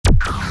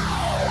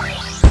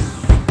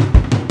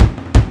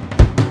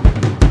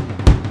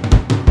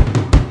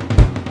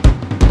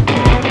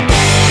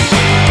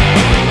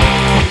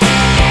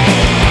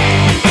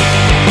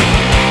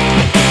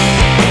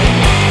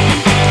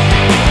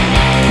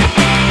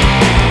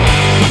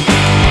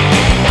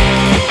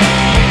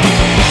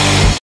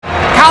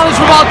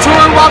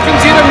everyone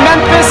welcomes you to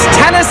Memphis,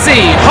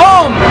 Tennessee,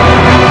 home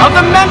of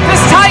the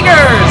Memphis Tigers.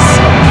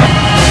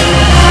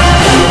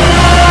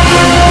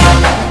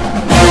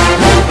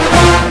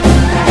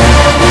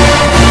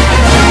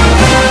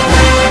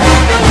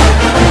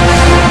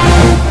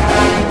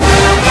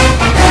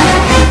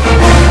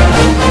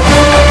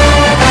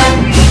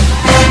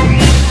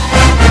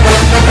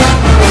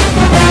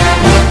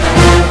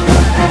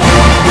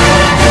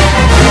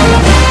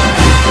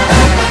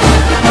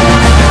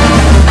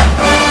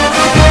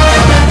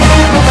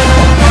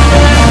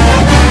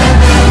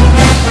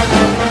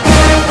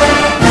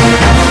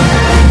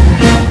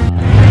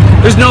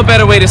 There's no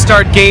better way to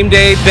start game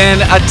day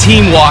than a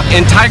team walk,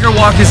 and Tiger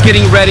Walk is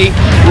getting ready.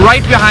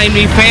 Right behind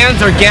me,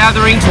 fans are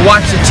gathering to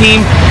watch the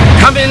team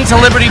come into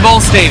Liberty Bowl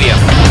Stadium.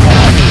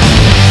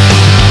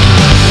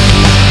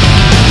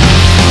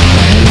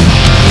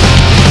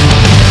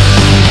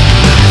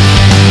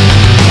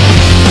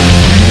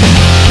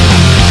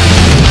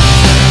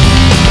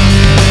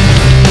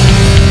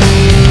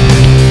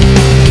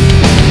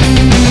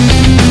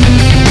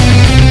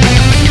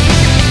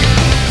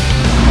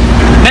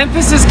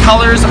 Memphis's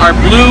colors are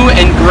blue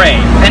and gray,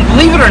 and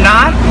believe it or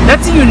not,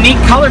 that's a unique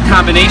color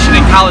combination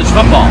in college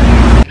football.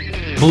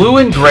 Blue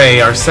and gray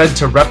are said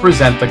to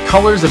represent the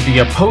colors of the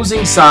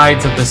opposing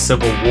sides of the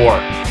Civil War.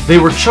 They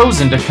were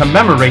chosen to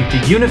commemorate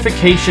the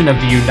unification of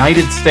the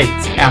United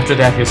States after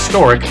that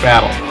historic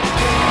battle.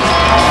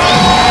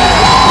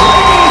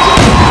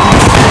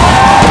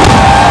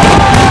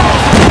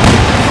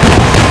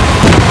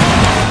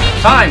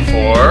 Time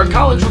for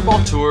College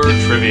Football Tour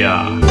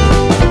Trivia.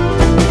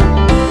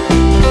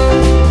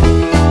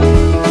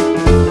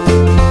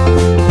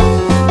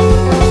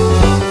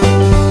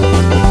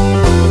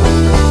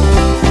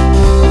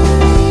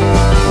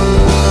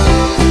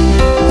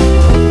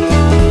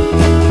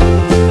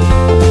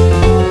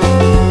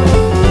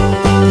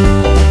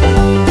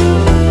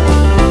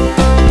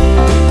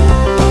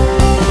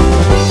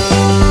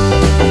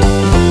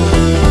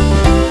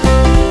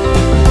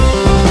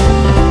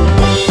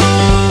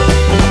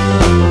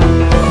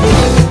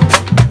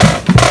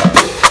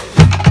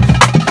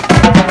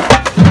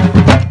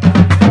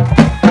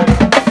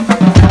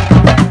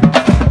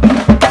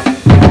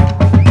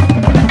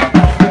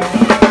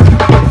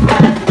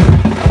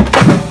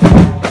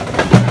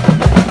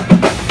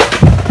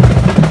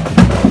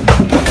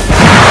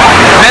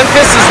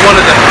 Memphis is one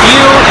of the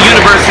few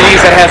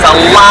universities that has a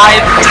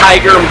live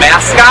tiger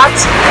mascot.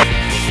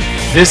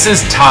 This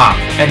is Tom,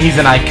 and he's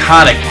an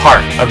iconic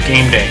part of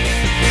game day.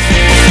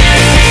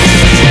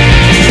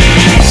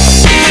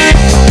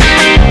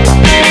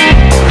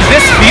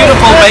 This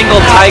beautiful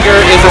Bengal tiger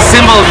is a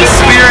symbol of the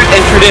spirit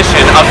and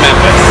tradition of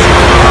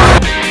Memphis.